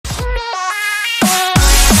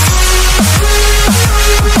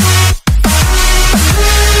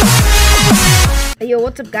Yo,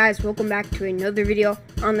 what's up guys? Welcome back to another video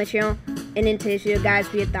on the channel. And in today's video guys,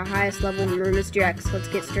 we hit the highest level in Mr. X. Let's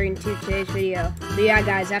get straight into today's video. So yeah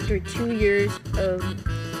guys, after 2 years of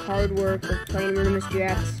hard work of playing Mr.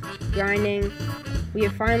 X, grinding, we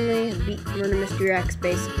have finally beat Mr. X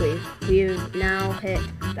basically. We have now hit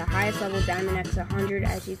the highest level, Diamond X 100.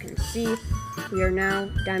 As you can see, we are now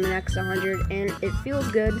Diamond X 100 and it feels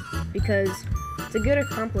good because it's a good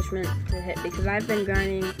accomplishment to hit because I've been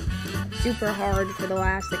grinding super hard for the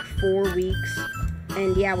last like 4 weeks,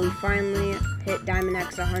 and yeah, we finally hit Diamond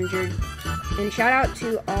X 100. And shout out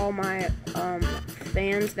to all my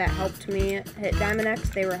fans that helped me hit Diamond X.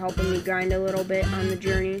 They were helping me grind a little bit on the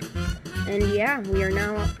journey, and yeah, we are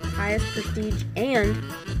now highest prestige and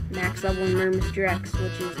max level in Mr. X,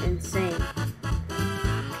 which is insane.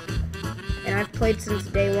 And I've played since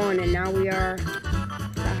day one, and now we are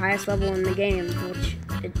the highest level in the game, which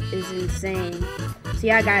is insane. So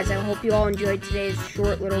yeah guys, I hope you all enjoyed today's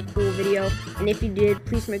short little cool video, and if you did,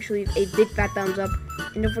 please make sure you leave a big fat thumbs up,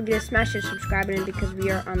 and don't forget to smash the subscribe button because we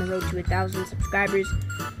are on the road to 1,000 subscribers.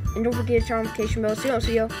 And don't forget to turn on the notification bell so you don't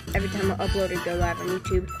see every time I upload or go live on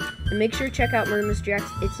YouTube. And make sure to check out Mr. X.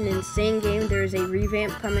 It's an insane game. There is a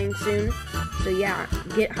revamp coming soon, so yeah,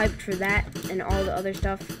 get hyped for that and all the other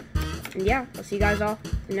stuff. And yeah, I'll see you guys all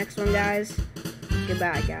in the next one guys.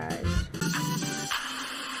 Goodbye guys.